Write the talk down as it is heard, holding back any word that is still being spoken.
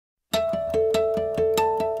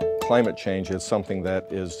climate change is something that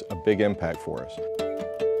is a big impact for us.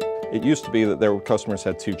 It used to be that customers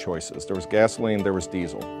had two choices. There was gasoline, there was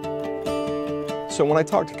diesel. So when I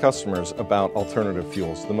talk to customers about alternative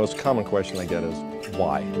fuels, the most common question I get is,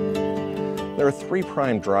 why? There are three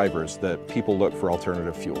prime drivers that people look for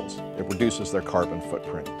alternative fuels. It reduces their carbon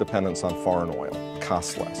footprint, dependence on foreign oil,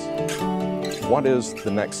 costs less. What is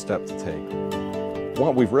the next step to take?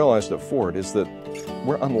 What we've realized at Ford is that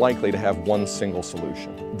we're unlikely to have one single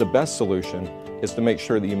solution. The best solution is to make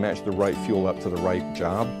sure that you match the right fuel up to the right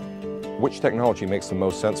job. Which technology makes the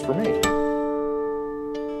most sense for me?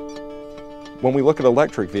 When we look at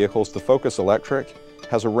electric vehicles, the Focus Electric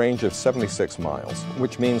has a range of 76 miles,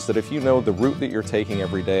 which means that if you know the route that you're taking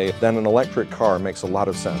every day, then an electric car makes a lot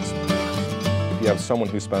of sense. If you have someone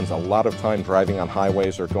who spends a lot of time driving on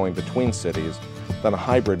highways or going between cities, then a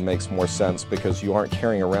hybrid makes more sense because you aren't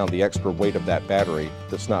carrying around the extra weight of that battery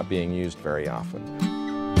that's not being used very often.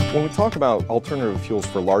 When we talk about alternative fuels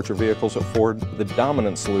for larger vehicles at Ford, the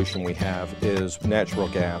dominant solution we have is natural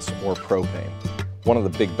gas or propane. One of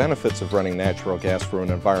the big benefits of running natural gas from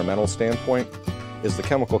an environmental standpoint is the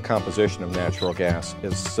chemical composition of natural gas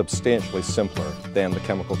is substantially simpler than the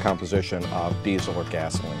chemical composition of diesel or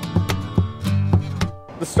gasoline.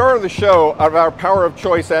 The star of the show of our power of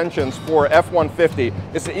choice engines for F-150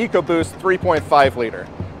 is the EcoBoost 3.5 liter.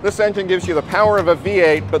 This engine gives you the power of a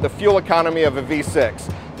V8 but the fuel economy of a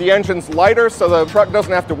V6. The engine's lighter so the truck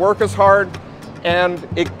doesn't have to work as hard, and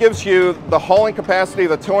it gives you the hauling capacity,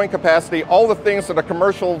 the towing capacity, all the things that a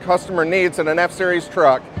commercial customer needs in an F-Series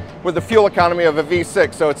truck with the fuel economy of a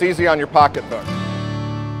V6, so it's easy on your pocketbook.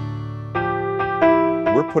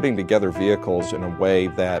 We're putting together vehicles in a way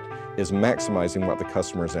that is maximizing what the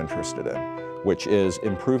customer is interested in, which is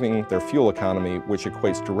improving their fuel economy, which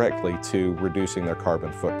equates directly to reducing their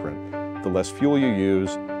carbon footprint. The less fuel you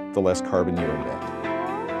use, the less carbon you emit.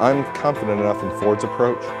 I'm confident enough in Ford's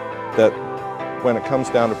approach that when it comes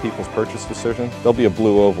down to people's purchase decision, there'll be a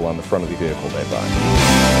blue oval on the front of the vehicle they buy.